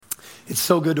It's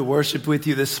so good to worship with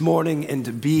you this morning and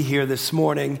to be here this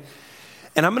morning.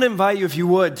 And I'm going to invite you, if you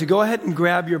would, to go ahead and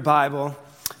grab your Bible.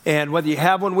 And whether you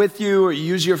have one with you or you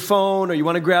use your phone or you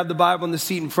want to grab the Bible in the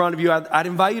seat in front of you, I'd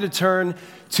invite you to turn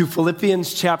to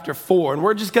Philippians chapter 4. And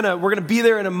we're going to be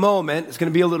there in a moment. It's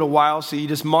going to be a little while, so you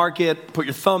just mark it, put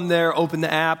your thumb there, open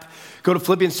the app, go to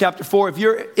Philippians chapter 4. If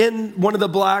you're in one of the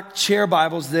black chair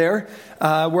Bibles there,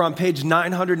 we're on page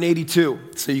 982.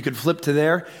 So you could flip to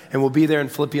there, and we'll be there in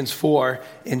Philippians 4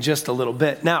 in just a little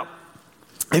bit. Now,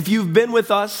 if you've been with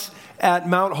us at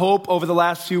Mount Hope over the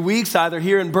last few weeks, either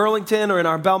here in Burlington or in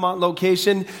our Belmont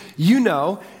location, you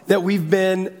know that we've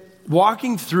been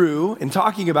walking through and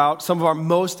talking about some of our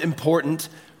most important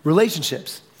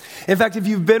relationships. In fact, if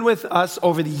you've been with us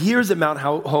over the years at Mount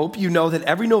Hope, you know that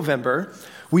every November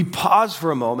we pause for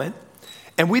a moment,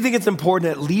 and we think it's important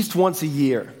at least once a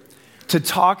year to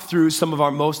talk through some of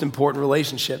our most important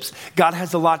relationships. God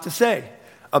has a lot to say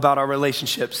about our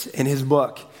relationships in his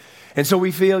book. And so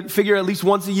we figure at least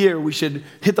once a year we should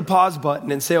hit the pause button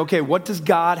and say, okay, what does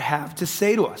God have to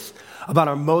say to us about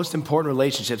our most important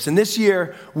relationships? And this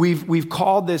year we've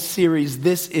called this series,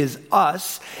 This Is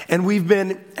Us, and we've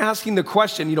been asking the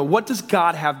question, what does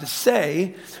God have to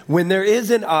say when there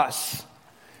is an us?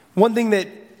 One thing that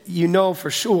you know for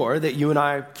sure, that you and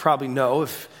I probably know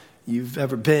if you've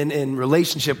ever been in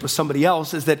relationship with somebody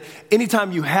else, is that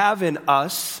anytime you have an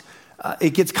us,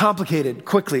 it gets complicated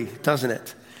quickly, doesn't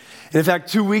it? And in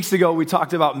fact, 2 weeks ago, we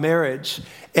talked about marriage,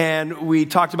 and we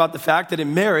talked about the fact that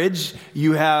in marriage,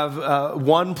 you have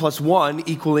 1 + 1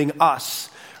 equaling us,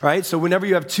 right? So whenever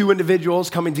you have two individuals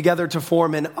coming together to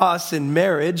form an us in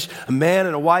marriage, a man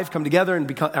and a wife come together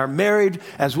and are married,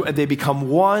 as they become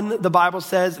one, the Bible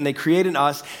says, and they create an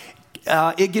us.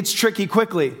 It gets tricky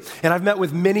quickly. And I've met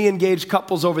with many engaged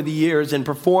couples over the years and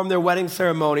performed their wedding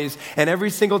ceremonies. And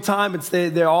every single time,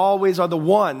 they always are the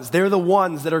ones. They're the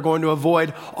ones that are going to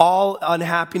avoid all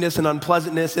unhappiness and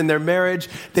unpleasantness in their marriage.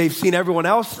 They've seen everyone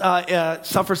else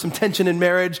suffer some tension in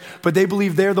marriage, but they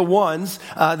believe they're the ones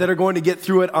that are going to get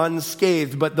through it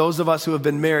unscathed. But those of us who have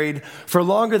been married for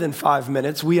longer than 5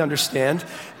 minutes, we understand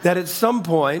that at some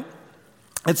point,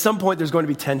 there's going to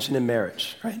be tension in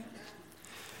marriage, right?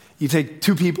 You take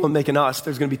two people and make an us,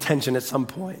 there's going to be tension at some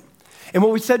point. And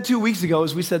what we said 2 weeks ago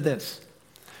is we said this.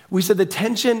 We said the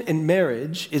tension in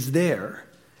marriage is there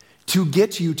to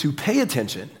get you to pay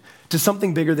attention to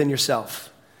something bigger than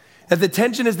yourself. That the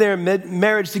tension is there in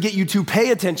marriage to get you to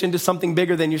pay attention to something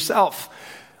bigger than yourself.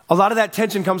 A lot of that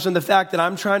tension comes from the fact that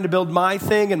I'm trying to build my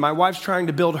thing and my wife's trying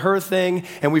to build her thing,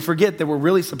 and we forget that we're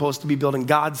really supposed to be building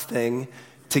God's thing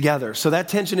together. So that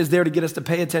tension is there to get us to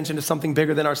pay attention to something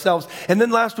bigger than ourselves. And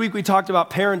then last week we talked about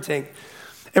parenting.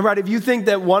 And right, if you think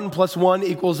that 1 + 1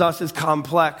 equals us is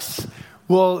complex,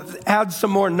 well, add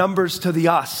some more numbers to the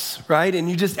us, right? And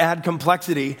you just add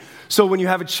complexity. So when you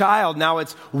have a child, now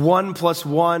it's 1 +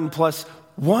 1 +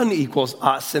 1 equals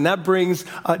us. And that brings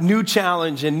a new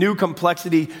challenge and new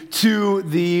complexity to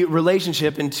the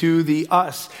relationship and to the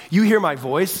us. You hear my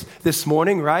voice this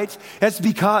morning, right? That's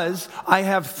because I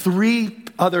have 3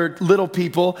 other little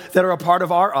people that are a part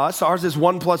of our us. Ours is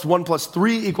 1 + 1 +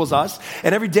 3 equals us.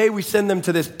 And every day we send them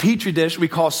to this petri dish we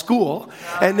call school.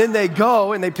 And then they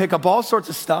go and they pick up all sorts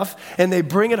of stuff and they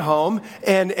bring it home.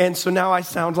 And so now I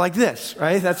sound like this,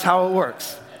 right? That's how it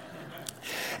works.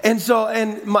 And so,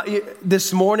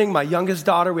 this morning, my youngest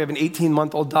daughter, we have an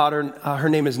 18-month-old daughter, her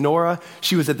name is Nora.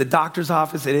 She was at the doctor's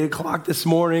office at 8 o'clock this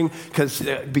morning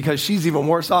because she's even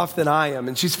worse off than I am.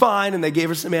 And she's fine, and they gave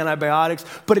her some antibiotics,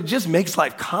 but it just makes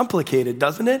life complicated,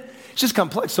 doesn't it? It's just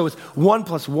complex. So it's 1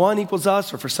 + 1 equals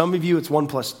us, or for some of you, it's 1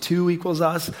 + 2 equals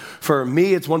us. For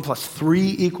me, it's 1 +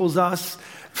 3 equals us.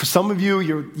 For some of you,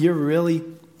 you're really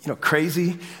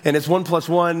crazy. And it's 1 +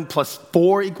 1 +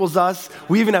 4 equals us.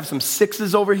 We even have some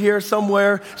 6s over here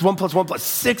somewhere. It's 1 + 1 +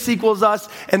 6 equals us.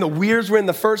 And the Weirs were in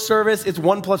the first service. It's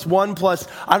 1 + 1 +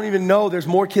 I don't even know. There's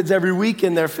more kids every week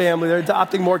in their family. They're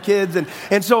adopting more kids.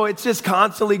 And so it's just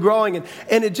constantly growing.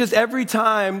 And it just, every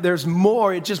time there's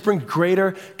more, it just brings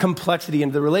greater complexity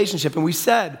into the relationship. And we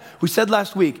said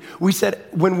last week,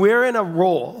 when we're in a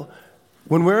role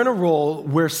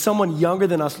where someone younger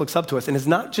than us looks up to us, and it's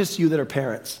not just you that are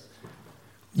parents.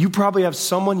 You probably have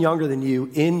someone younger than you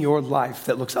in your life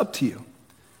that looks up to you.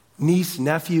 Niece,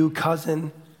 nephew,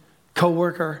 cousin,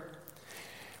 coworker.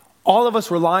 All of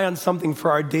us rely on something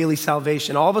for our daily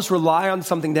salvation. All of us rely on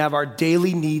something to have our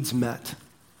daily needs met.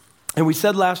 And we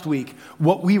said last week,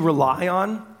 what we rely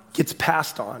on gets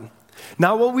passed on.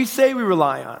 Not what we say we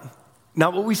rely on.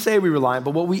 Not what we say we rely on,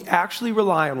 but what we actually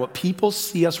rely on, what people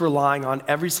see us relying on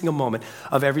every single moment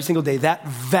of every single day, that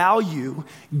value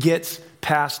gets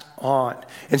passed on.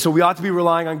 And so we ought to be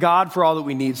relying on God for all that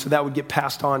we need, so that would get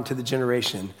passed on to the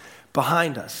generation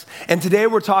behind us. And today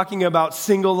we're talking about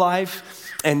single life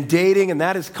and dating, and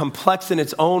that is complex in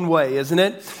its own way, isn't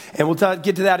it? And we'll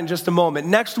get to that in just a moment.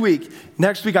 Next week,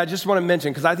 I just want to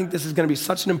mention, because I think this is going to be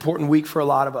such an important week for a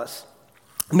lot of us.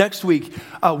 Next week,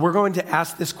 we're going to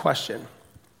ask this question.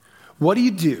 What do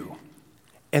you do,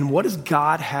 and what does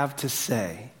God have to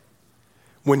say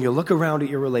when you look around at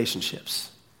your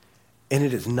relationships and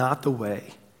it is not the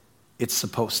way it's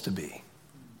supposed to be?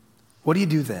 What do you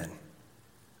do then?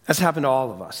 That's happened to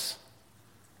all of us.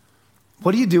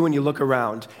 What do you do when you look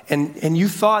around and you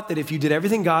thought that if you did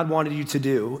everything God wanted you to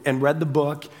do and read the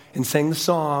book and sang the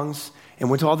songs and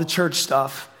went to all the church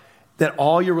stuff, that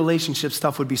all your relationship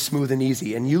stuff would be smooth and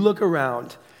easy? And you look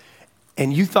around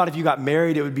and you thought if you got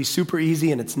married it would be super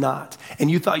easy, and it's not. And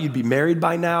you thought you'd be married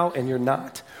by now, and you're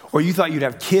not. Or you thought you'd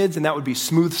have kids and that would be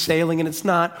smooth sailing, and it's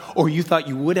not. Or you thought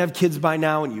you would have kids by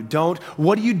now and you don't.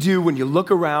 What do you do when you look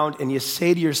around and you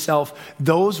say to yourself,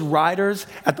 those writers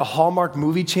at the Hallmark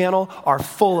movie channel are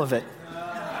full of it?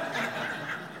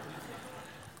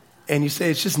 And you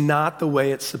say, it's just not the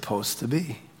way it's supposed to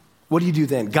be. What do you do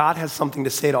then? God has something to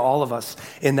say to all of us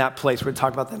in that place. We're going to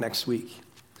talk about that next week.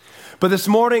 But this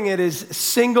morning it is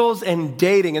singles and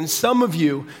dating. And some of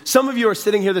you are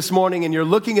sitting here this morning and you're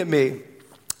looking at me.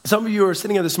 Some of you are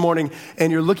sitting here this morning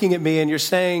and you're looking at me and you're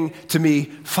saying to me,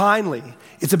 finally,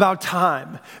 it's about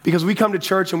time, because we come to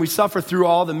church and we suffer through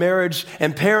all the marriage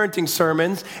and parenting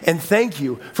sermons, and thank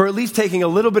you for at least taking a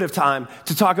little bit of time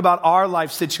to talk about our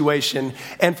life situation.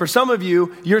 And for some of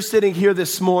you, you're sitting here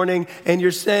this morning and you're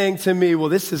saying to me,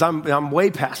 well, I'm way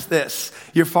past this.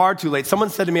 You're far too late. Someone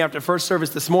said to me after first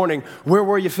service this morning, where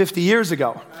were you 50 years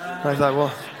ago? And I thought,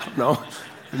 well, no,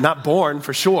 not born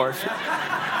for sure.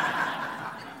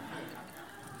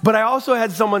 But I also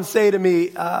had someone say to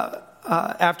me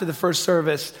after the first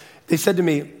service, they said to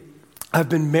me, I've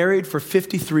been married for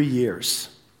 53 years,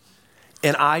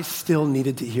 and I still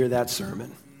needed to hear that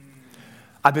sermon.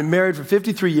 I've been married for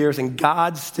 53 years, and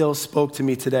God still spoke to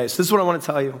me today. So this is what I want to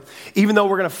tell you. Even though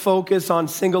we're going to focus on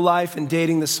single life and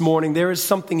dating this morning, there is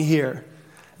something here,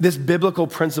 this biblical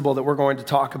principle that we're going to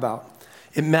talk about.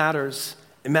 It matters.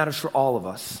 It matters for all of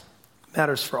us. It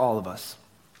matters for all of us.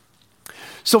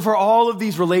 So for all of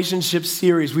these relationship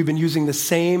series, we've been using the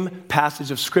same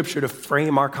passage of Scripture to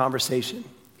frame our conversation.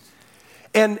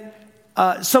 And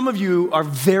some of you are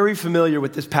very familiar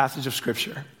with this passage of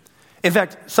Scripture. In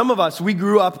fact, some of us, we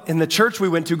grew up in the church we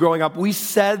went to growing up. We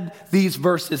said these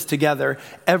verses together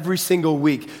every single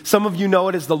week. Some of you know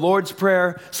it as the Lord's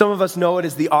Prayer. Some of us know it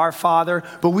as the Our Father.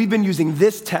 But we've been using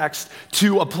this text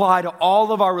to apply to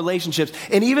all of our relationships.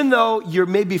 And even though you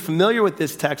may be familiar with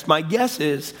this text, my guess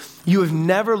is you have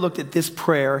never looked at this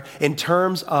prayer in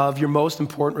terms of your most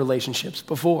important relationships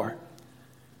before.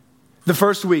 The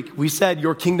first week, we said,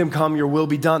 your kingdom come, your will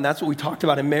be done. That's what we talked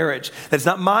about in marriage. That's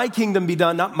not my kingdom be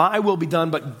done, not my will be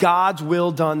done, but God's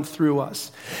will done through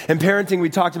us. In parenting, we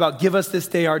talked about, give us this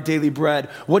day our daily bread.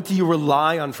 What do you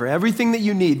rely on for everything that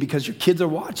you need? Because your kids are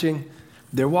watching.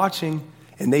 They're watching,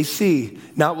 and they see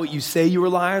not what you say you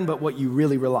rely on, but what you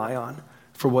really rely on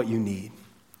for what you need.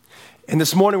 And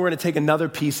this morning, we're going to take another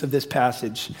piece of this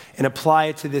passage and apply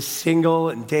it to this single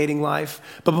and dating life.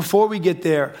 But before we get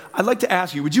there, I'd like to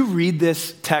ask you, would you read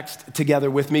this text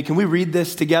together with me? Can we read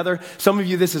this together? Some of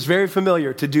you, this is very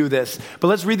familiar to do this. But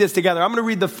let's read this together. I'm going to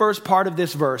read the first part of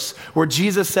this verse where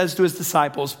Jesus says to his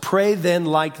disciples, pray then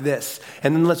like this.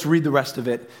 And then let's read the rest of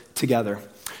it together.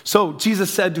 So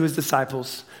Jesus said to his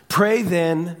disciples, pray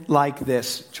then like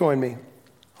this. Join me.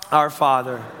 Our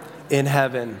Father in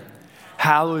heaven,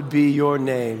 hallowed be your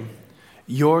name.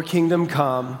 Your kingdom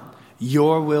come,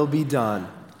 your will be done,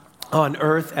 on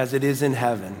earth as it is in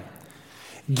heaven.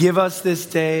 Give us this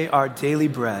day our daily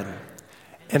bread,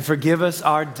 and forgive us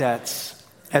our debts,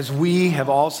 as we have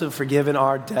also forgiven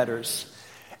our debtors.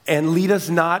 And lead us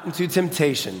not into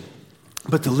temptation,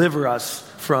 but deliver us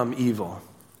from evil.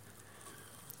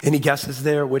 Any guesses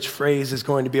there which phrase is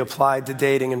going to be applied to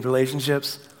dating and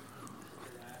relationships?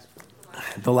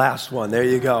 The last one, there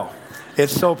you go.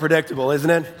 It's so predictable, isn't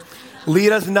it?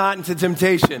 Lead us not into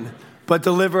temptation, but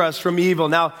deliver us from evil.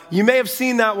 Now, you may have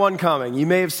seen that one coming. You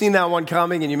may have seen that one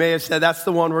coming, and you may have said, that's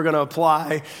the one we're going to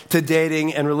apply to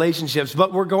dating and relationships.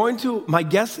 But my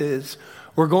guess is,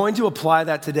 we're going to apply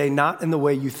that today, not in the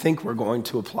way you think we're going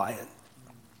to apply it.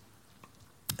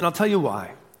 And I'll tell you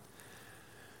why.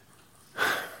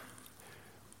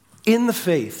 In the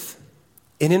faith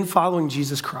and in following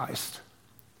Jesus Christ,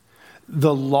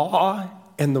 the law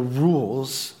and the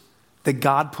rules that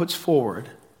God puts forward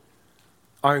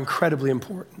are incredibly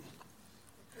important.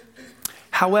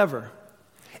 However,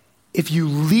 if you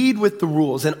lead with the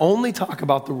rules and only talk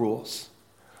about the rules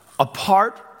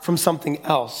apart from something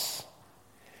else,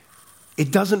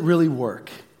 it doesn't really work.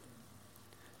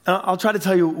 And I'll try to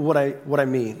tell you what I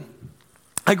mean.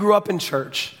 I grew up in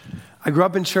church.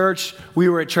 We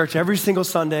were at church every single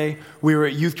Sunday. We were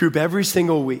at youth group every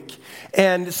single week.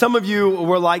 And some of you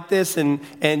were like this, and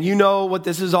you know what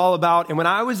this is all about. And when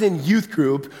I was in youth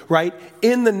group, right,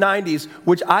 in the 90s,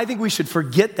 which I think we should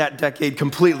forget that decade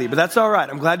completely, but that's all right.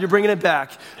 I'm glad you're bringing it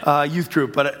back, youth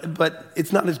group, but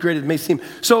it's not as great as it may seem.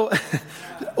 So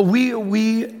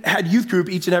we had youth group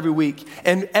each and every week,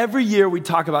 and every year we'd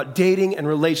talk about dating and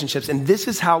relationships, and this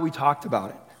is how we talked about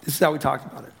it.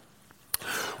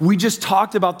 We just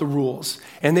talked about the rules,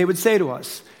 and they would say to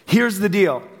us, here's the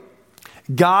deal.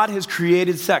 God has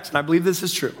created sex, and I believe this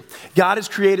is true. God has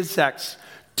created sex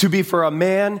to be for a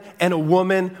man and a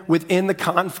woman within the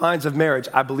confines of marriage.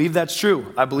 I believe that's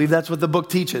true. I believe that's what the book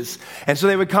teaches. And so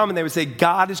they would come and they would say,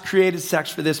 God has created sex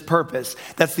for this purpose.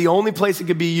 That's the only place it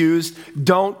could be used.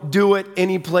 Don't do it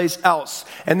anyplace else.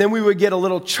 And then we would get a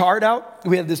little chart out.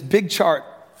 We had this big chart.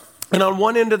 And on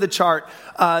one end of the chart,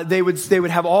 they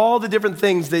would have all the different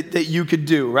things that you could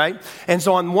do, right? And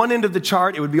so on one end of the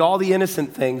chart, it would be all the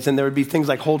innocent things. And there would be things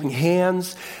like holding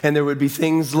hands. And there would be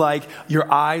things like your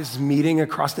eyes meeting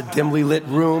across the dimly lit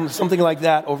room, something like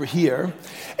that over here.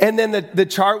 And then the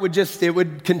chart would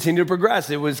continue to progress.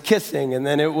 It was kissing, and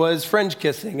then it was French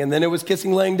kissing, and then it was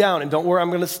kissing laying down. And don't worry, I'm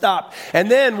going to stop. And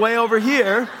then way over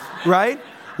here, right?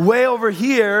 Way over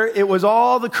here, it was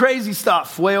all the crazy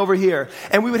stuff way over here.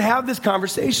 And we would have this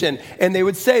conversation, and they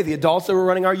would say, the adults that were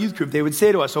running our youth group, they would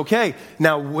say to us, okay,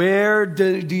 now where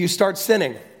do you start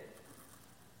sinning?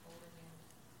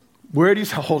 Where do you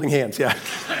start holding hands? Yeah.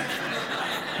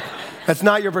 That's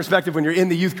not your perspective when you're in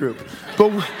the youth group.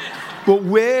 But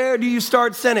where do you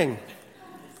start sinning?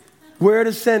 Where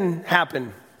does sin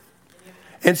happen?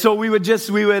 And so we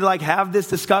would like have this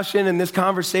discussion and this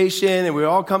conversation, and we would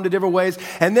all come to different ways.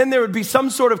 And then there would be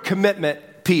some sort of commitment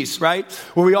piece, right?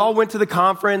 Where we all went to the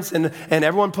conference and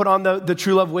everyone put on the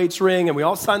True Love Waits ring, and we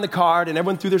all signed the card, and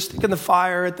everyone threw their stick in the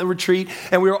fire at the retreat.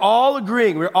 And we were all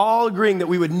agreeing that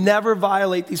we would never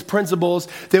violate these principles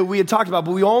that we had talked about,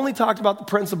 but we only talked about the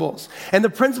principles. And the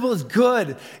principle is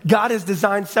good. God has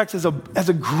designed sex as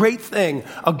a great thing,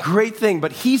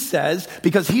 but he says,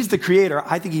 because he's the creator,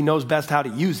 I think he knows best how to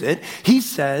use it. He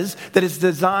says that it's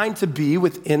designed to be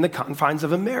within the confines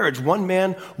of a marriage. One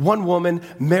man, one woman,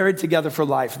 married together for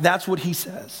life. That's what he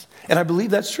says. And I believe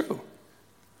that's true.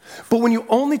 But when you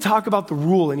only talk about the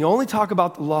rule and you only talk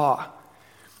about the law,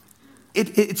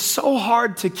 it's so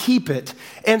hard to keep it.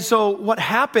 And so what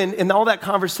happened in all that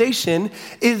conversation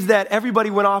is that everybody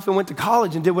went off and went to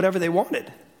college and did whatever they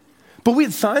wanted. But we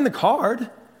had signed the card.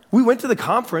 We went to the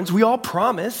conference. We all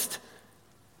promised.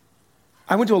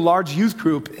 I went to a large youth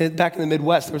group back in the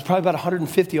Midwest. There was probably about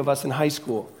 150 of us in high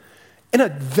school. And a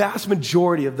vast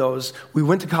majority of those, we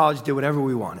went to college, did whatever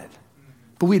we wanted.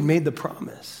 But we had made the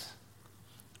promise.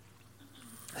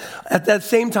 At that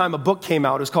same time, a book came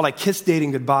out. It was called I Kissed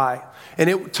Dating Goodbye. And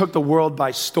it took the world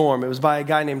by storm. It was by a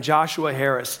guy named Joshua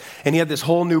Harris. And he had this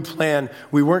whole new plan.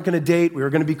 We weren't going to date. We were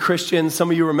going to be Christians. Some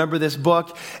of you remember this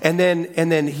book. And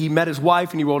then he met his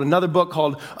wife, and he wrote another book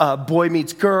called Boy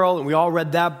Meets Girl. And we all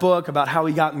read that book about how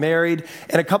he got married.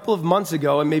 And a couple of months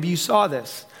ago, and maybe you saw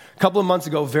this, a couple of months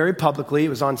ago, very publicly, it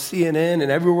was on CNN and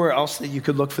everywhere else that you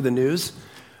could look for the news.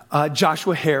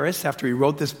 Joshua Harris, after he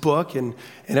wrote this book and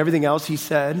everything else, he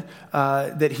said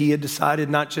that he had decided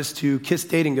not just to kiss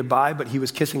dating goodbye, but he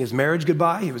was kissing his marriage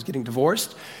goodbye. He was getting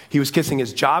divorced. He was kissing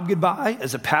his job goodbye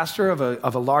as a pastor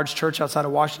of a large church outside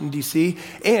of Washington, D.C.,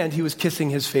 and he was kissing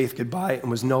his faith goodbye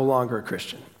and was no longer a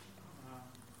Christian.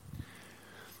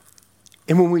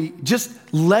 And when we just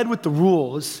led with the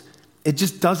rules, it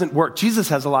just doesn't work. Jesus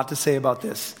has a lot to say about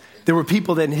this. There were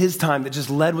people that in his time that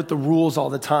just led with the rules all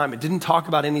the time. It didn't talk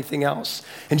about anything else.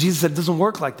 And Jesus said, it doesn't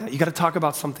work like that. You got to talk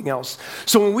about something else.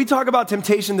 So when we talk about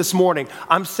temptation this morning,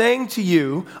 I'm saying to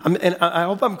you, and I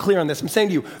hope I'm clear on this, I'm saying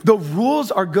to you, the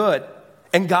rules are good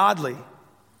and godly.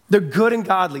 They're good and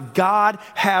godly. God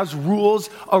has rules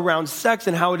around sex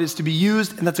and how it is to be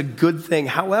used, and that's a good thing.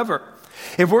 However,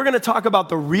 if we're going to talk about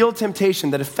the real temptation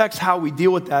that affects how we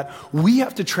deal with that, we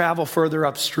have to travel further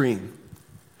upstream.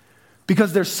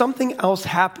 Because there's something else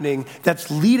happening that's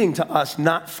leading to us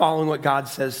not following what God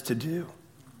says to do.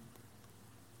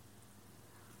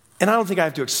 And I don't think I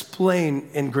have to explain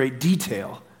in great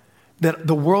detail that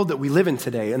the world that we live in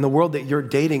today and the world that you're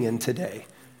dating in today,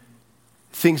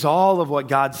 thinks all of what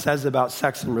God says about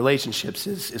sex and relationships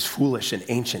is foolish and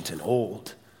ancient and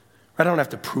old. I don't have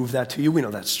to prove that to you. We know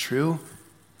that's true.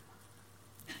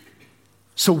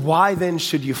 So why then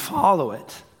should you follow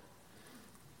it?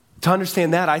 To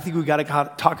understand that, I think we've got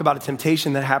to talk about a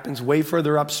temptation that happens way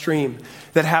further upstream,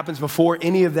 that happens before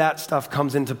any of that stuff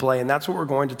comes into play, and that's what we're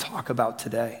going to talk about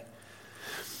today.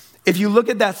 If you look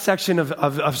at that section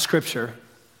of Scripture,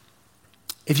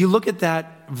 if you look at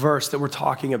that verse that we're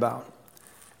talking about,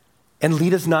 and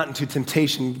lead us not into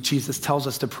temptation, Jesus tells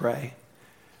us to pray,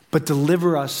 but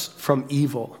deliver us from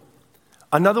evil.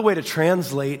 Another way to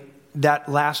translate that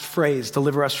last phrase,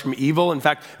 deliver us from evil. In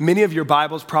fact, many of your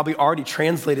Bibles probably already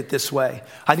translate it this way.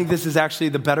 I think this is actually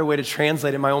the better way to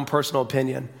translate it, in my own personal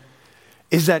opinion,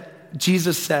 is that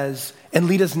Jesus says, and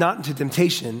lead us not into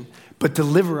temptation, but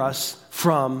deliver us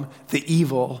from the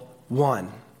evil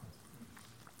one.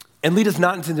 And lead us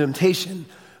not into temptation,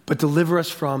 but deliver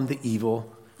us from the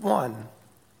evil one.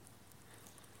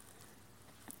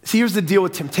 See, here's the deal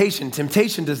with temptation.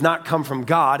 Temptation does not come from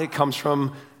God. It comes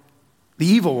from the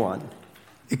evil one.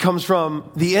 It comes from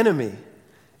the enemy.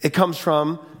 It comes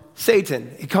from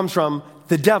Satan. It comes from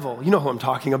the devil. You know who I'm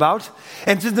talking about.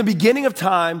 And since the beginning of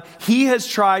time, he has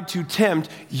tried to tempt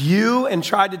you and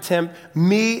tried to tempt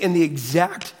me in the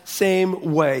exact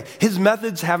same way. His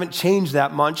methods haven't changed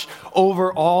that much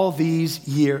over all these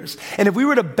years. And if we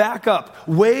were to back up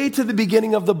way to the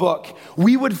beginning of the book,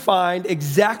 we would find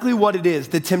exactly what it is,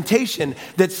 the temptation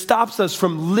that stops us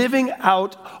from living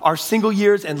out our single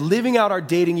years and living out our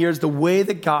dating years the way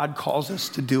that God calls us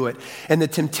to do it. And the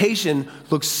temptation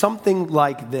looks something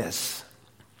like this.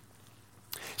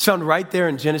 It's found right there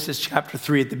in Genesis chapter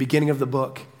 3 at the beginning of the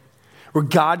book, where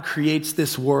God creates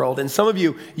this world. And some of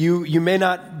you may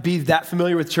not be that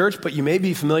familiar with church, but you may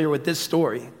be familiar with this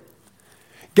story.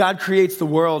 God creates the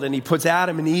world and he puts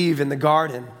Adam and Eve in the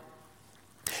garden.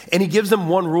 And he gives them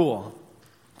one rule.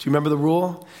 Do you remember the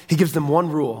rule? He gives them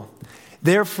one rule.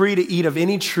 They're free to eat of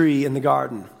any tree in the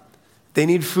garden. They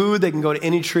need food, they can go to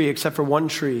any tree except for one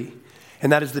tree.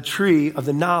 And that is the tree of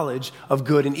the knowledge of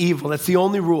good and evil. That's the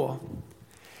only rule.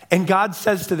 And God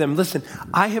says to them, listen,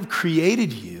 I have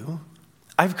created you.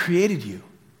 I've created you.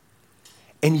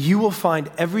 And you will find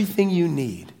everything you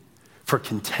need for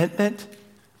contentment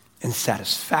and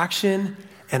satisfaction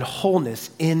and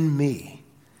wholeness in me.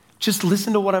 Just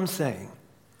listen to what I'm saying.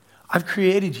 I've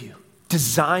created you,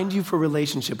 designed you for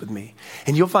relationship with me.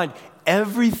 And you'll find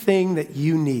everything that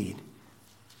you need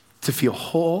to feel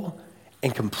whole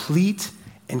and complete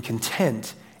and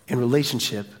content in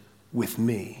relationship with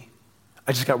me.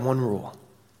 I just got one rule.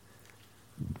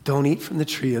 Don't eat from the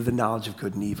tree of the knowledge of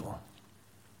good and evil.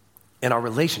 And our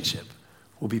relationship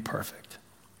will be perfect.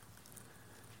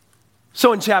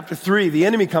 So in chapter 3, the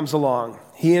enemy comes along.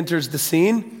 He enters the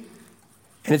scene,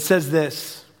 and it says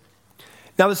this.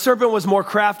 Now the serpent was more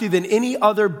crafty than any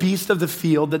other beast of the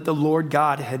field that the Lord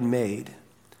God had made.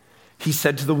 He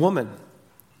said to the woman,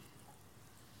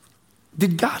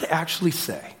 did God actually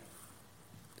say,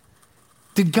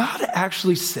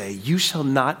 you shall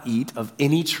not eat of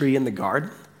any tree in the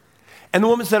garden? And the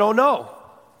woman said, oh,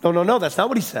 no, that's not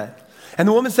what he said. And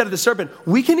the woman said to the serpent,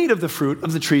 we can eat of the fruit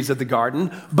of the trees of the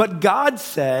garden, but God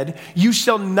said, you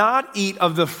shall not eat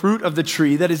of the fruit of the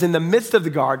tree that is in the midst of the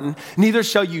garden, neither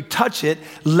shall you touch it,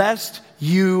 lest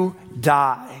you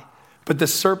die. But the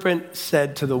serpent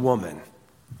said to the woman,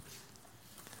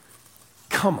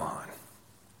 come on,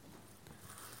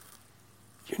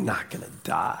 you're not going to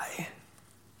die.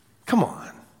 Come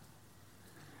on.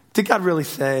 Did God really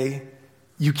say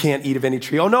you can't eat of any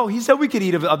tree? Oh no, he said we could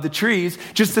eat of the trees,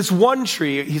 just this one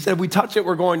tree. He said, if we touch it,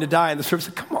 we're going to die. And the serpent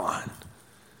said, come on.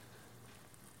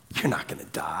 You're not going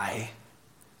to die.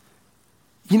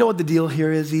 You know what the deal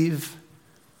here is, Eve?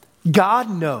 God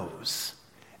knows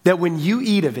that when you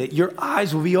eat of it, your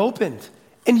eyes will be opened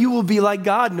and you will be like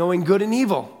God, knowing good and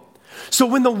evil. So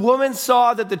when the woman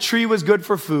saw that the tree was good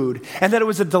for food and that it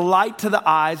was a delight to the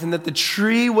eyes and that the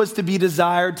tree was to be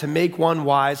desired to make one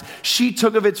wise, she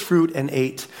took of its fruit and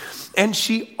ate. And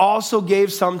she also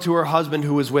gave some to her husband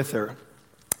who was with her,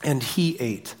 and he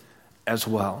ate as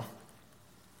well.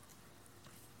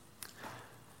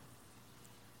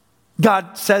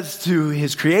 God says to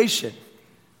his creation,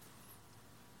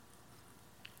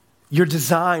 you're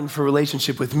designed for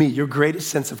relationship with me. Your greatest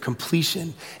sense of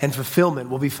completion and fulfillment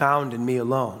will be found in me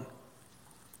alone.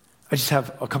 I just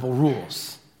have a couple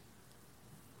rules.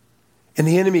 And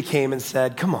the enemy came and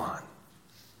said, come on.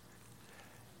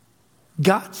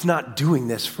 God's not doing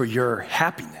this for your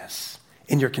happiness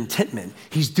and your contentment.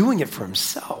 He's doing it for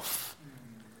himself.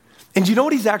 And you know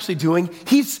what he's actually doing?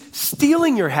 He's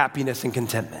stealing your happiness and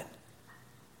contentment.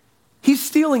 He's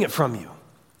stealing it from you.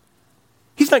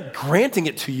 He's not granting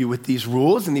it to you with these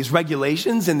rules and these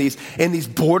regulations and these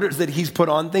borders that he's put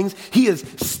on things. He is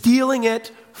stealing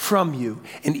it from you.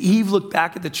 And Eve looked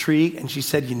back at the tree and she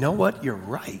said, you know what? You're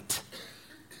right.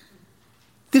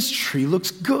 This tree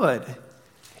looks good.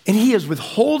 And he is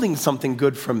withholding something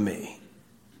good from me.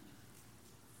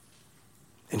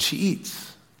 And she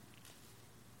eats.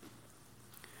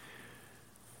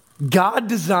 God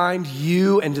designed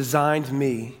you and designed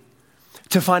me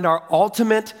to find our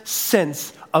ultimate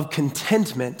sense of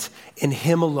contentment in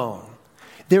him alone.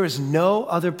 There is no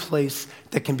other place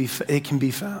that it can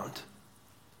be found.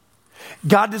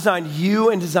 God designed you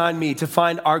and designed me to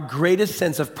find our greatest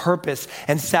sense of purpose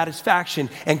and satisfaction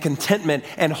and contentment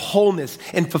and wholeness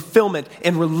and fulfillment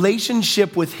and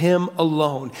relationship with him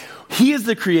alone. He is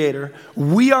the creator.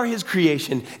 We are his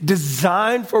creation,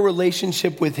 designed for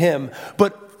relationship with him.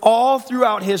 But all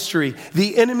throughout history,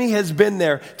 the enemy has been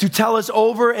there to tell us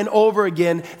over and over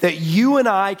again that you and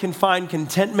I can find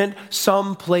contentment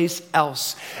someplace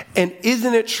else. And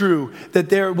isn't it true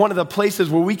that one of the places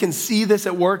where we can see this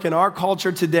at work in our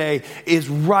culture today is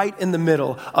right in the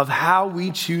middle of how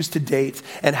we choose to date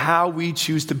and how we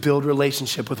choose to build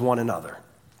relationship with one another.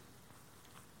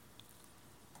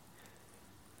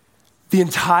 The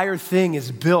entire thing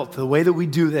is built, the way that we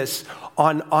do this,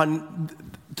 on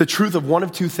the truth of one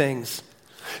of two things.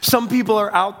 Some people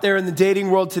are out there in the dating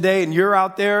world today, and you're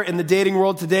out there in the dating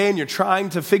world today, and you're trying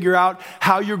to figure out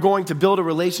how you're going to build a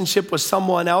relationship with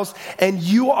someone else, and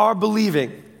you are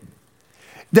believing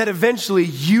that eventually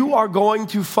you are going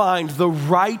to find the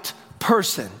right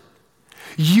person.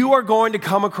 You are going to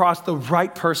come across the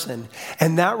right person,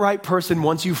 and that right person,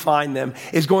 once you find them,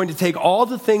 is going to take all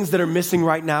the things that are missing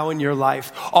right now in your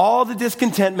life, all the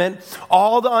discontentment,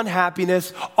 all the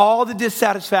unhappiness, all the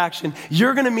dissatisfaction.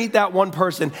 You're going to meet that one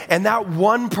person, and that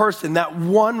one person, that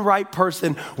one right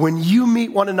person, when you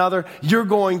meet one another, you're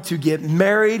going to get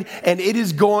married, and it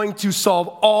is going to solve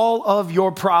all of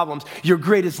your problems. Your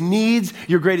greatest needs,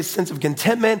 your greatest sense of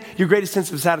contentment, your greatest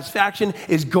sense of satisfaction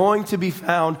is going to be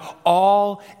found all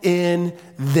in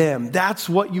them. That's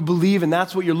what you believe, and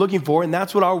that's what you're looking for, and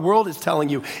that's what our world is telling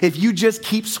you. If you just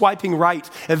keep swiping right,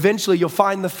 eventually you'll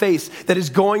find the face that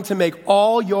is going to make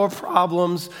all your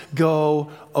problems go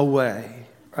away,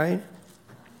 right?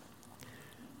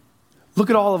 Look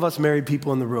at all of us married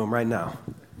people in the room right now.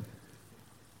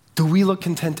 Do we look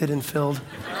contented and filled?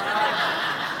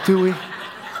 Do we?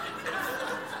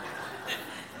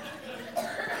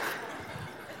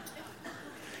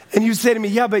 And you say to me,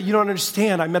 yeah, but you don't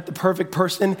understand. I met the perfect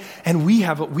person, and we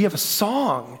have a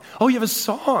song. Oh, you have a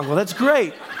song. Well, that's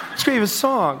great. It's great you have a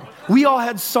song. We all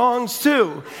had songs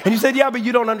too. And you said, yeah, but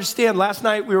you don't understand. Last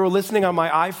night we were listening on my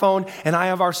iPhone, and I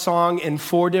have our song in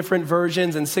 4 different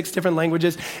versions and 6 different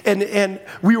languages. And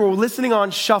we were listening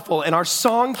on shuffle, and our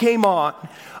song came on,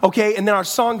 okay? And then our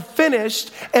song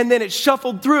finished, and then it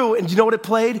shuffled through, and do you know what it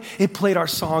played? It played our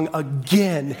song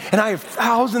again. And I have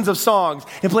thousands of songs.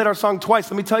 It played our song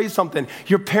twice. Let me tell you something.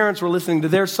 Your parents were listening to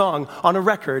their song on a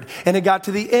record, and it got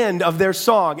to the end of their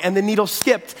song, and the needle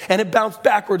skipped, and it bounced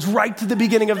backwards right to the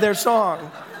beginning of their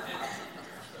song.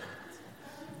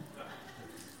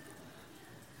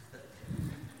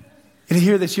 And to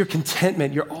hear this, your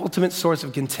contentment, your ultimate source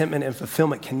of contentment and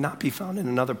fulfillment cannot be found in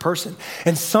another person.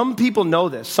 And some people know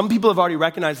this. Some people have already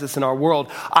recognized this in our world.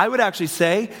 I would actually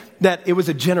say that it was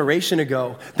a generation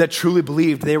ago that truly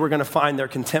believed they were going to find their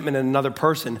contentment in another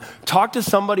person. Talk to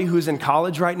somebody who's in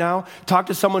college right now. Talk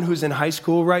to someone who's in high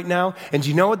school right now. And do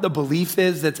you know what the belief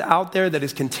is that's out there that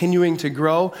is continuing to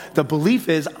grow? The belief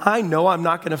is, I know I'm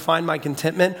not going to find my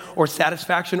contentment or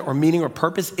satisfaction or meaning or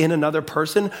purpose in another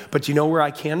person, but you know where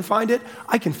I can find it?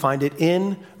 I can find it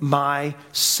in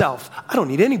myself. I don't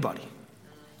need anybody.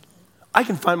 I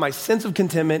can find my sense of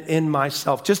contentment in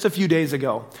myself. Just a few days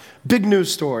ago, big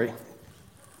news story.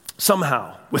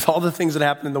 Somehow, with all the things that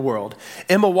happen in the world,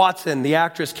 Emma Watson, the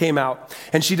actress, came out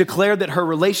and she declared that her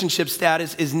relationship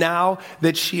status is now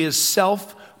that she is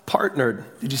self-partnered.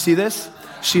 Did you see this?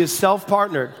 She is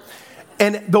self-partnered.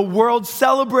 And the world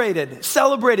celebrated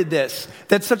this,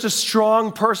 that such a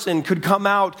strong person could come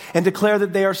out and declare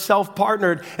that they are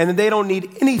self-partnered and that they don't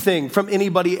need anything from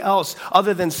anybody else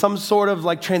other than some sort of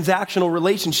like transactional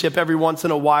relationship every once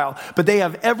in a while. But they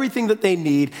have everything that they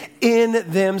need in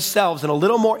themselves, and a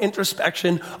little more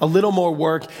introspection, a little more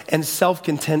work, and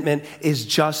self-contentment is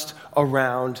just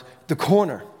around the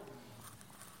corner.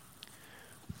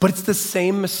 But it's the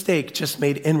same mistake, just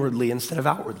made inwardly instead of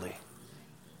outwardly.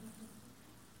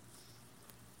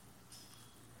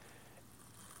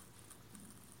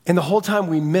 And the whole time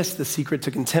we miss the secret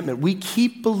to contentment. We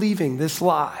keep believing this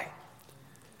lie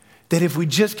that if we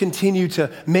just continue to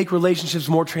make relationships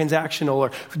more transactional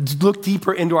or look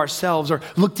deeper into ourselves or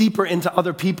look deeper into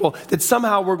other people, that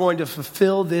somehow we're going to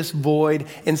fulfill this void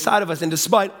inside of us. And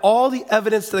despite all the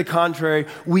evidence to the contrary,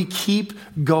 we keep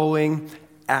going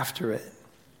after it.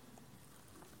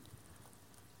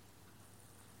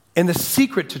 And the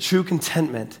secret to true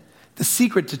contentment, the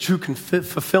secret to true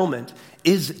fulfillment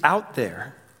is out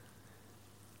there.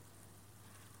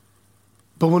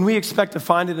 But when we expect to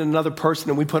find it in another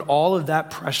person and we put all of that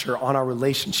pressure on our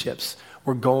relationships,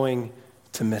 we're going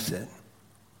to miss it.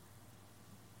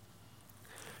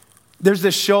 There's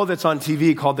this show that's on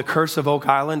TV called The Curse of Oak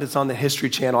Island. It's on the History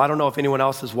Channel. I don't know if anyone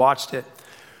else has watched it.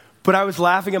 But I was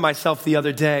laughing at myself the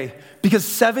other day because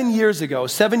 7 years ago,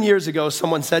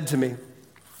 someone said to me,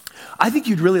 I think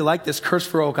you'd really like this Curse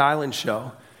for Oak Island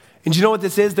show. And do you know what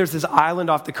this is? There's this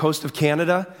island off the coast of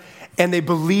Canada, and they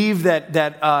believe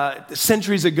that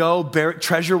centuries ago,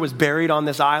 treasure was buried on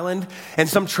this island, and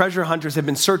some treasure hunters have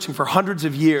been searching for hundreds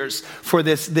of years for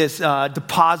this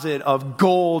deposit of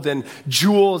gold and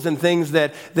jewels and things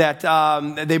that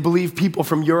they believe people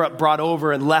from Europe brought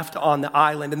over and left on the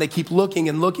island, and they keep looking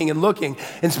and looking and looking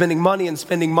and spending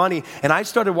money. And I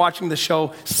started watching the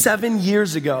show 7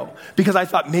 years ago because I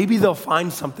thought maybe they'll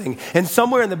find something. And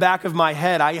somewhere in the back of my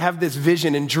head, I have this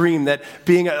vision and dream that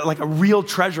being like a real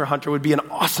treasure hunter would be an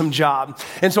awesome job.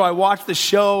 And so I watched the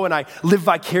show and I live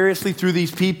vicariously through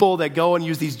these people that go and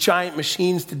use these giant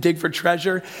machines to dig for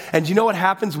treasure. And do you know what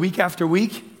happens week after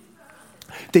week?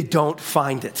 They don't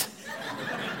find it.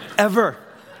 Ever.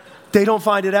 They don't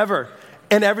find it ever.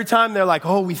 And every time they're like,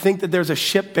 oh, we think that there's a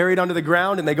ship buried under the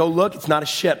ground, and they go look, it's not a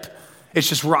ship. It's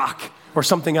just rock or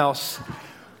something else.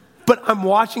 But I'm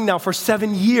watching now for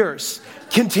 7 years,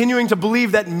 continuing to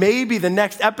believe that maybe the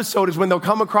next episode is when they'll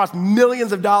come across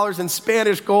millions of dollars in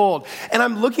Spanish gold. And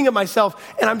I'm looking at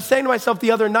myself, and I'm saying to myself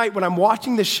the other night when I'm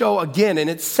watching the show again, and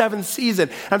it's 7th season,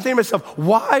 I'm saying to myself,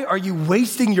 why are you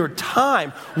wasting your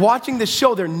time watching this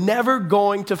show? They're never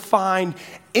going to find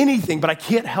anything, but I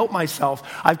can't help myself.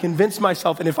 I've convinced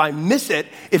myself, and if I miss it,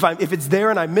 if it's there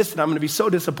and I miss it, I'm going to be so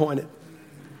disappointed.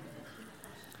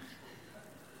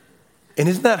 And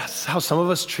isn't that how some of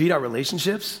us treat our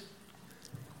relationships?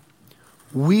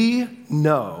 We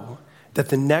know that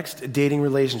the next dating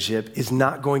relationship is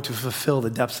not going to fulfill the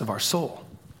depths of our soul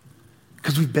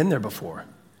because we've been there before.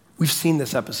 We've seen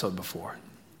this episode before.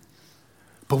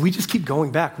 But we just keep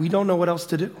going back. We don't know what else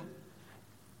to do.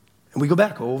 And we go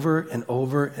back over and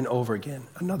over and over again.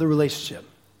 Another relationship,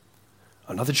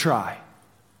 another try,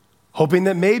 hoping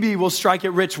that maybe we'll strike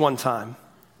it rich one time.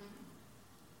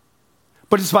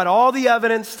 But despite all the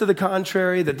evidence to the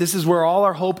contrary, that this is where all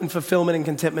our hope and fulfillment and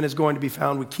contentment is going to be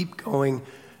found, we keep going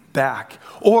back.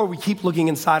 Or we keep looking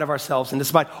inside of ourselves, and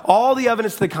despite all the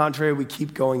evidence to the contrary, we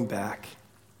keep going back.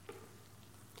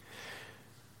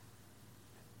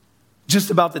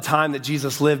 Just about the time that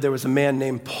Jesus lived, there was a man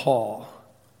named Paul.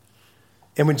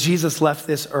 And when Jesus left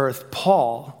this earth,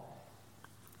 Paul,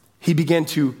 he began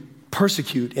to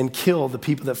persecute and kill the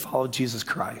people that followed Jesus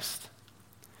Christ.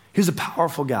 He was a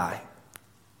powerful guy.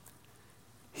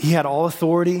 He had all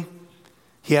authority.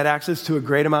 He had access to a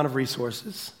great amount of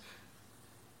resources.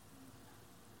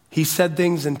 He said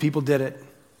things and people did it.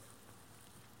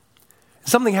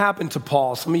 Something happened to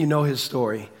Paul. Some of you know his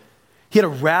story. He had a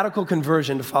radical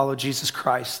conversion to follow Jesus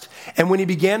Christ. And when he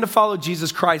began to follow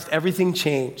Jesus Christ, everything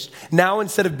changed. Now,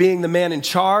 instead of being the man in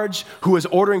charge who was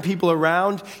ordering people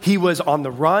around, he was on the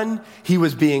run. He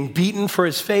was being beaten for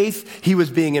his faith. He was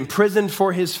being imprisoned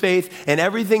for his faith, and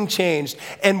everything changed.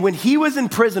 And when he was in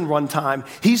prison one time,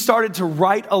 he started to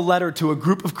write a letter to a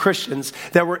group of Christians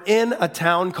that were in a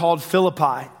town called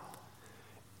Philippi.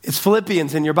 It's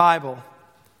Philippians in your Bible.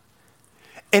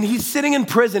 And he's sitting in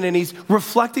prison and he's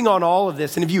reflecting on all of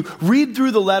this. And if you read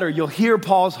through the letter, you'll hear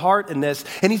Paul's heart in this.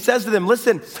 And he says to them,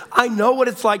 listen, I know what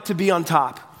it's like to be on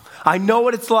top. I know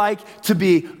what it's like to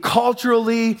be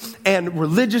culturally and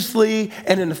religiously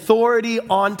and in authority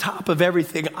on top of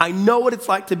everything. I know what it's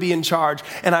like to be in charge.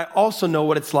 And I also know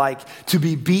what it's like to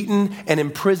be beaten and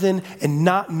in prison and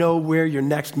not know where your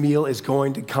next meal is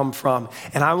going to come from.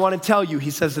 And I want to tell you, he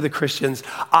says to the Christians,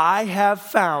 I have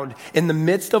found in the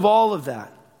midst of all of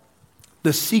that,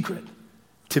 the secret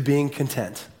to being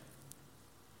content.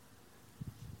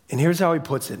 And here's how he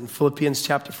puts it in Philippians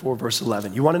chapter 4, verse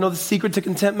 11. You want to know the secret to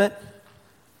contentment?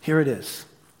 Here it is.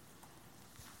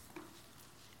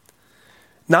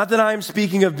 Not that I am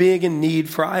speaking of being in need,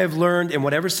 for I have learned in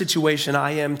whatever situation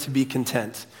I am to be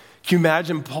content. Can you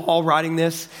imagine Paul writing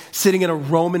this, sitting in a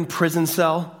Roman prison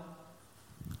cell?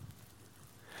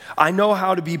 I know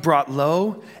how to be brought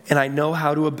low, and I know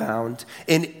how to abound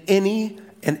in any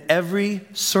and every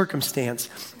circumstance.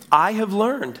 I have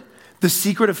learned the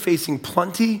secret of facing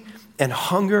plenty and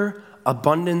hunger,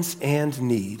 abundance and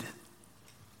need.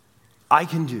 I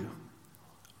can do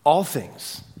all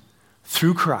things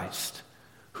through Christ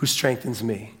who strengthens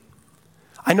me.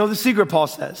 I know the secret, Paul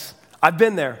says. I've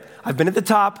been there. I've been at the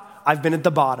top. I've been at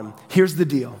the bottom. Here's the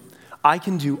deal. I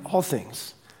can do all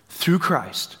things through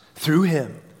Christ, through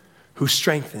him who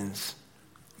strengthens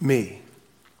me.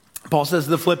 Paul says to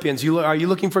the Philippians, are you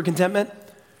looking for contentment?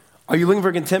 Are you looking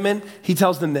for contentment? He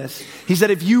tells them this. He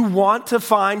said, if you want to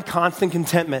find constant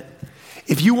contentment,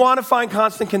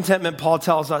 Paul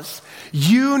tells us,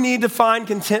 you need to find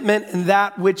contentment in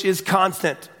that which is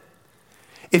constant.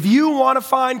 If you want to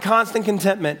find constant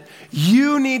contentment,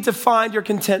 you need to find your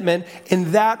contentment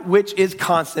in that which is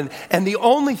constant. And the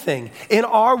only thing in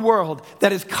our world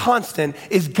that is constant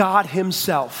is God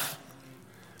himself.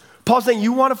 Paul's saying,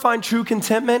 you want to find true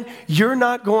contentment? You're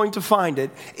not going to find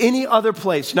it any other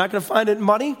place. You're not going to find it in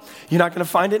money. You're not going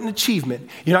to find it in achievement.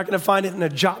 You're not going to find it in a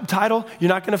job title. You're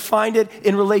not going to find it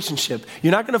in relationship.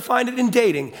 You're not going to find it in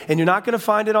dating. And you're not going to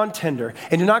find it on Tinder.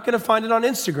 And you're not going to find it on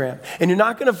Instagram. And you're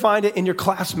not going to find it in your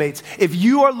classmates. If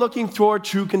you are looking for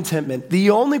true contentment, the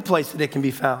only place that it can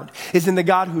be found is in the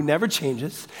God who never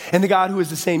changes, and the God who is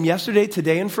the same yesterday,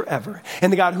 today, and forever,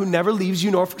 and the God who never leaves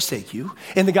you nor forsake you,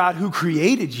 and the God who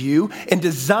created you and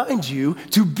designed you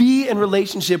to be in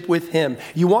relationship with him.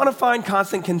 You want to find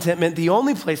constant contentment, the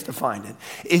only place to find it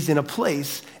is in a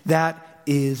place that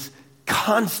is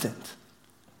constant.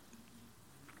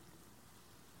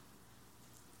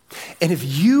 And if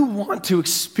you want to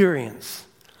experience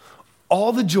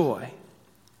all the joy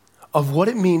of what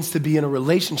it means to be in a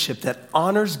relationship that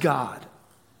honors God,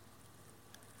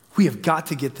 we have got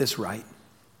to get this right.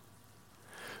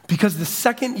 Because the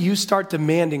second you start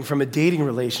demanding from a dating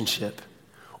relationship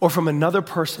or from another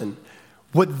person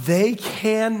what they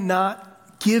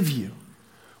cannot give you,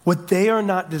 what they are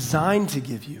not designed to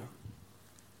give you,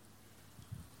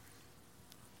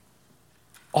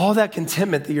 all that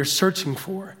contentment that you're searching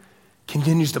for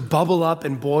continues to bubble up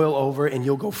and boil over, and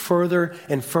you'll go further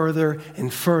and further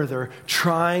and further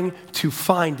trying to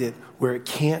find it where it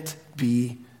can't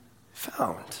be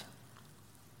found.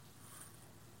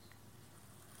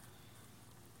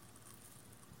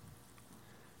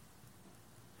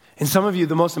 And some of you,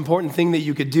 the most important thing that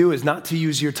you could do is not to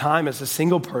use your time as a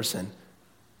single person.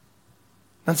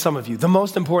 Not some of you. The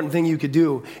most important thing you could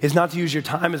do is not to use your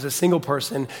time as a single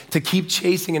person to keep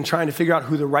chasing and trying to figure out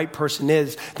who the right person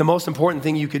is. The most important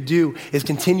thing you could do is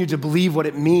continue to believe what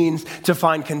it means to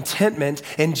find contentment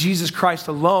in Jesus Christ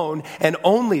alone and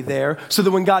only there, so that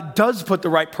when God does put the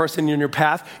right person in your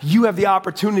path, you have the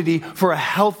opportunity for a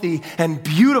healthy and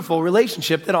beautiful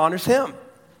relationship that honors him.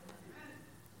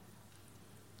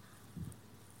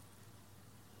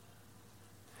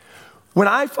 When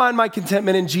I find my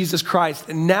contentment in Jesus Christ,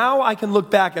 now I can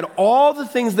look back at all the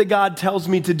things that God tells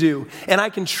me to do, and I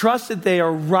can trust that they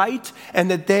are right and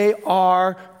that they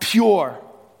are pure.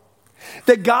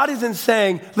 That God isn't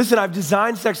saying, listen, I've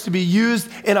designed sex to be used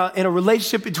in a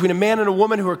relationship between a man and a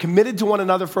woman who are committed to one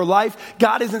another for life.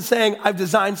 God isn't saying, I've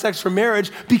designed sex for marriage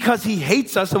because he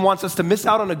hates us and wants us to miss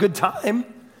out on a good time.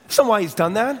 That's not why he's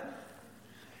done that.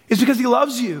 It's because he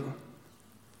loves you.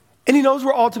 And he knows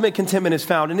where ultimate contentment is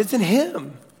found, and it's in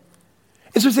him.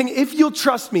 And so he's saying, if you'll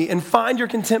trust me and find your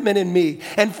contentment in me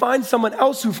and find someone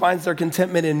else who finds their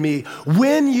contentment in me,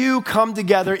 when you come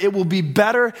together, it will be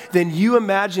better than you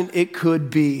imagine it could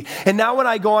be. And now when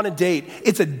I go on a date,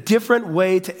 it's a different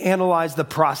way to analyze the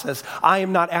process. I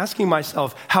am not asking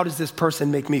myself, how does this person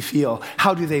make me feel?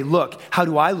 How do they look? How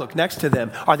do I look next to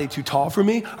them? Are they too tall for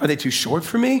me? Are they too short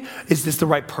for me? Is this the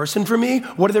right person for me?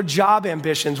 What are their job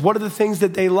ambitions? What are the things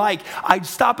that they like? I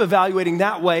stop evaluating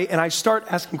that way, and I start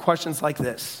asking questions like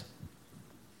this.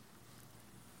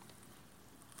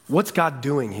 What's God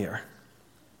doing here?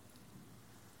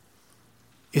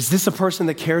 Is this a person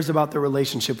that cares about their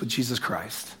relationship with Jesus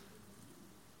Christ?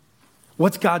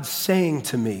 What's God saying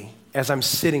to me as I'm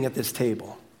sitting at this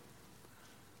table?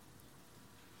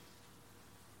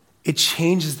 It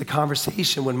changes the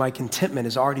conversation when my contentment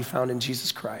is already found in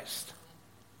Jesus Christ.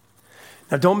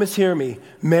 Now, don't mishear me.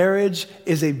 Marriage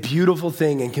is a beautiful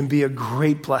thing and can be a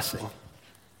great blessing.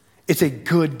 It's a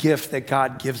good gift that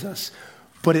God gives us,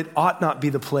 but it ought not be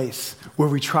the place where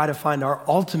we try to find our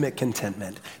ultimate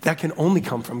contentment. That can only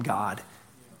come from God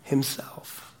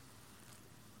himself.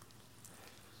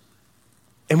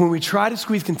 And when we try to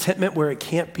squeeze contentment where it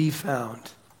can't be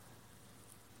found,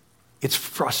 it's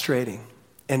frustrating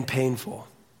and painful.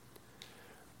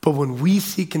 But when we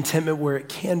seek contentment where it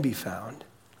can be found,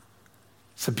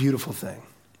 it's a beautiful thing.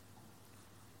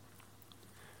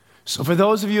 So for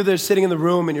those of you that are sitting in the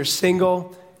room and you're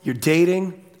single you're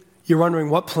dating, you're wondering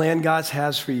what plan God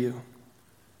has for you.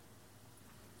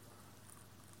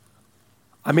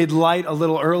 I made light a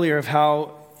little earlier of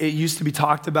how it used to be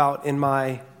talked about in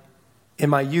my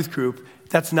youth group.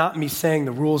 That's not me saying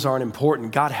the rules aren't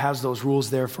important. God has those rules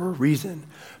there for a reason.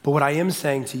 But what I am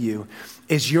saying to you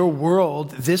is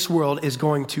this world is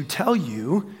going to tell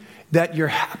you that your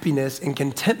happiness and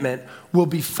contentment will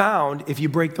be found if you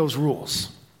break those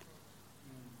rules.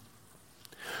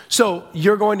 So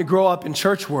you're going to grow up in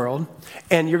church world,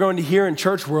 and you're going to hear in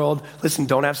church world, listen,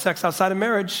 don't have sex outside of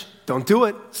marriage. Don't do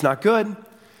it. It's not good.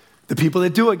 The people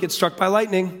that do it get struck by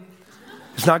lightning.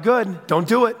 It's not good. Don't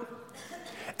do it.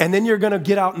 And then you're going to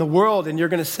get out in the world and you're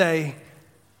going to say,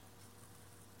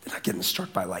 they're not getting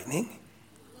struck by lightning.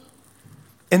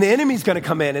 And the enemy's going to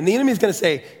come in and the enemy's going to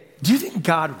say, do you think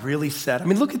God really said? I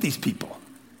mean, look at these people.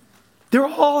 They're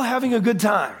all having a good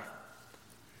time.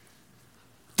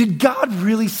 Did God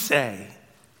really say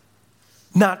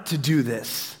not to do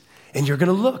this? And you're going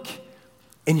to look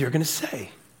and you're going to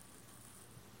say,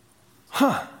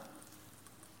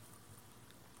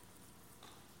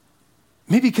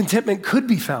 maybe contentment could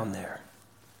be found there.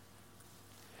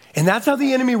 And that's how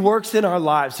the enemy works in our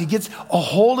lives. He gets a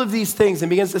hold of these things and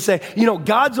begins to say,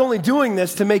 God's only doing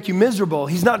this to make you miserable.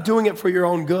 He's not doing it for your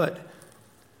own good.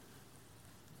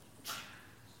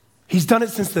 He's done it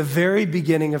since the very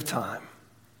beginning of time.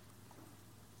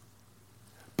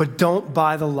 But don't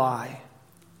buy the lie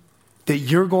that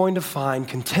you're going to find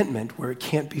contentment where it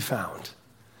can't be found.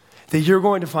 That you're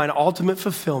going to find ultimate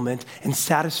fulfillment and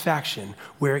satisfaction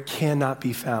where it cannot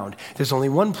be found. There's only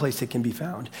one place it can be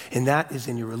found, and that is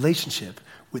in your relationship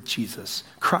with Jesus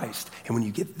Christ. And when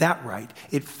you get that right,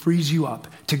 it frees you up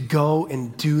to go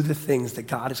and do the things that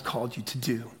God has called you to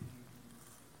do.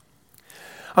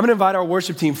 I'm going to invite our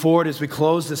worship team forward as we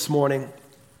close this morning.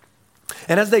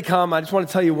 And as they come, I just want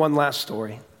to tell you one last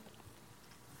story.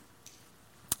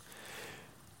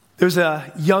 There's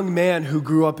a young man who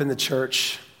grew up in the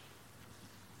church.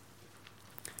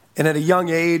 And at a young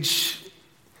age,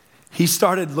 he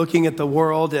started looking at the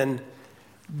world and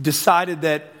decided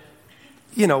that,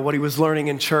 what he was learning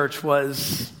in church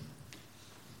was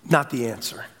not the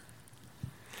answer.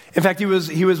 In fact, he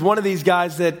was one of these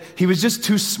guys that he was just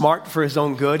too smart for his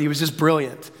own good. He was just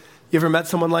brilliant. You ever met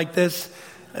someone like this?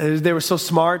 They were so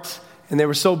smart and they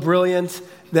were so brilliant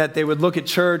that they would look at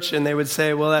church and they would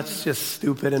say, well, that's just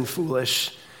stupid and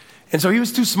foolish. And so he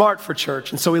was too smart for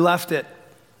church, and so he left it.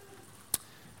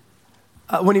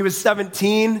 When he was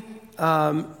 17,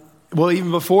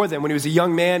 even before then, when he was a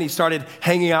young man, he started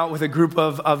hanging out with a group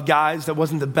of guys that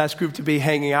wasn't the best group to be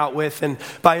hanging out with. And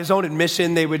by his own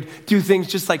admission, they would do things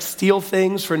just like steal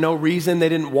things for no reason. They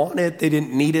didn't want it. They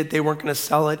didn't need it. They weren't going to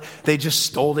sell it. They just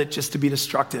stole it just to be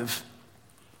destructive.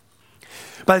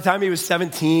 By the time he was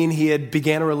 17, he had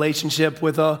began a relationship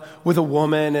with a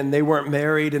woman, and they weren't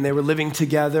married, and they were living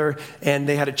together, and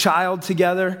they had a child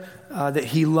together that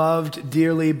he loved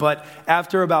dearly. But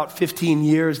after about 15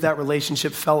 years, that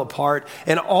relationship fell apart.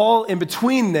 And all in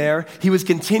between there, he was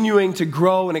continuing to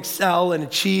grow and excel and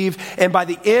achieve. And by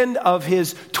the end of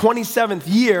his 27th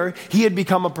year, he had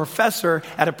become a professor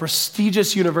at a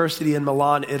prestigious university in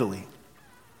Milan, Italy.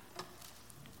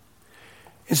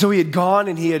 And so he had gone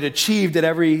and he had achieved at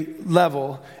every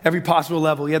level, every possible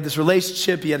level. He had this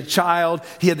relationship, he had a child,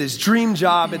 he had this dream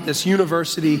job at this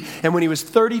university. And when he was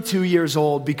 32 years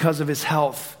old, because of his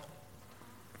health,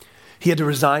 he had to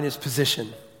resign his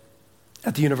position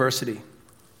at the university.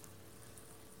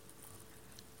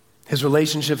 His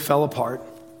relationship fell apart.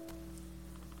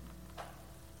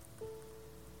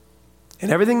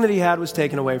 And everything that he had was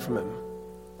taken away from him.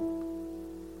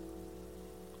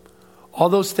 All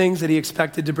those things that he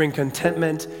expected to bring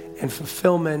contentment and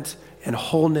fulfillment and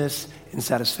wholeness and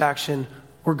satisfaction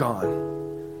were gone.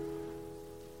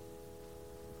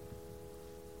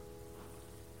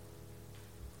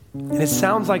 And it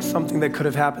sounds like something that could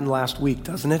have happened last week,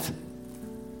 doesn't it?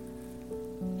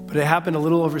 But it happened a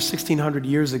little over 1,600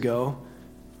 years ago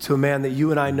to a man that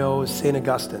you and I know as St.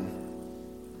 Augustine.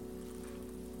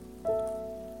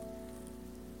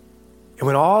 And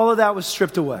when all of that was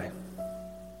stripped away,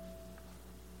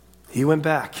 he went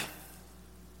back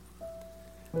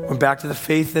to the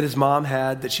faith that his mom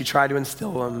had, that she tried to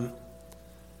instill him,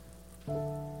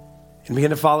 and began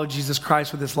to follow Jesus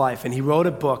Christ with his life. And he wrote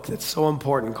a book that's so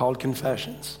important called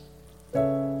Confessions.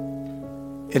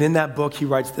 And in that book, he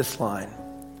writes this line.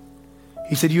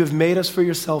 He said, "You have made us for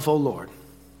yourself, O Lord,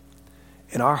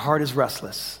 and our heart is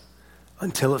restless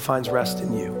until it finds rest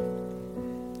in you."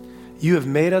 You have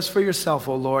made us for yourself,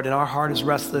 O Lord, and our heart is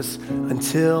restless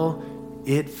until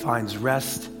it finds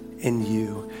rest in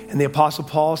you. And the Apostle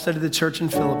Paul said to the church in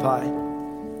Philippi,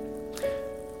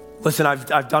 Listen,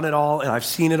 I've done it all, and I've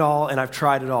seen it all, and I've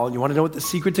tried it all. And you want to know what the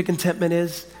secret to contentment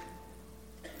is?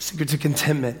 The secret to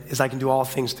contentment is I can do all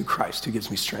things through Christ who gives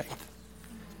me strength.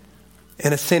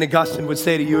 And as St. Augustine would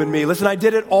say to you and me, listen, I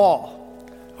did it all,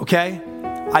 okay?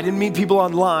 I didn't meet people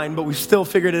online, but we still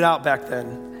figured it out back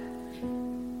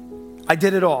then. I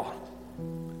did it all.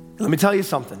 Let me tell you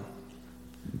something.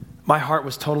 My heart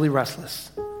was totally restless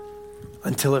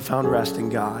until it found rest in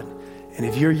God. And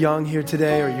if you're young here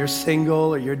today, or you're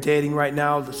single, or you're dating right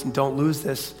now, listen, don't lose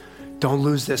this. Don't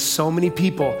lose this. So many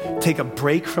people take a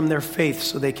break from their faith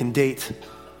so they can date.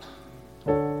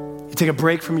 You take a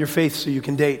break from your faith so you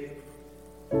can date.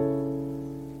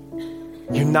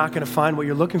 You're not going to find what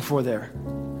you're looking for there.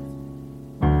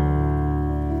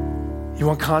 You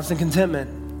want constant contentment.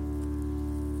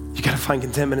 You got to find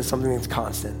contentment in something that's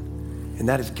constant. And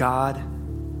that is God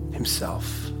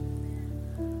himself.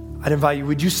 I'd invite you,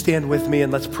 would you stand with me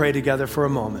and let's pray together for a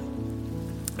moment.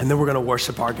 And then we're going to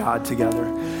worship our God together.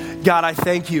 God, I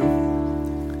thank you.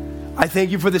 I thank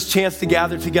you for this chance to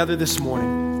gather together this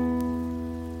morning.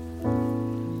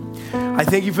 I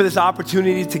thank you for this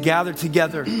opportunity to gather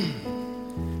together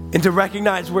and to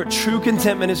recognize where true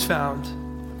contentment is found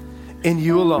in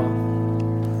you alone.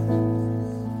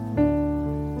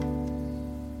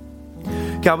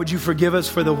 God, would you forgive us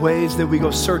for the ways that we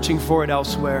go searching for it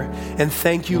elsewhere? And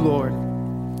thank you, Lord.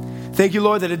 Thank you,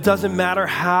 Lord, that it doesn't matter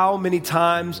how many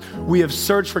times we have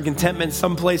searched for contentment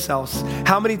someplace else,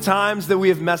 how many times that we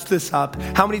have messed this up,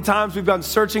 how many times we've gone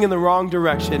searching in the wrong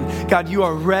direction. God, you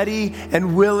are ready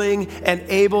and willing and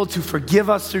able to forgive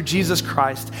us through Jesus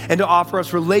Christ and to offer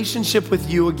us relationship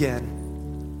with you again.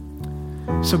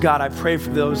 So God, I pray for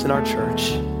those in our church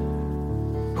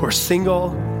who are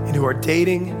single and who are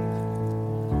dating.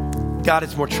 God,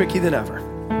 it's more tricky than ever.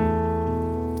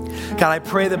 God, I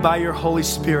pray that by your Holy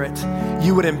Spirit,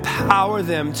 you would empower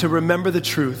them to remember the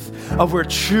truth of where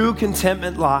true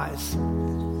contentment lies,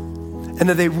 and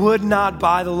that they would not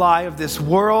buy the lie of this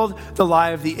world, the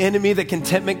lie of the enemy, that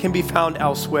contentment can be found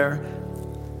elsewhere.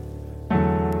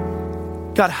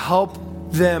 God, help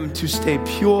them to stay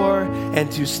pure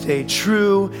and to stay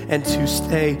true and to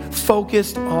stay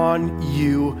focused on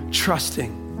you,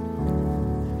 trusting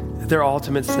their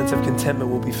ultimate sense of contentment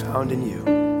will be found in you.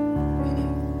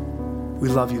 We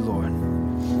love you, Lord.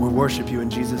 We worship you in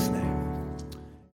Jesus' name.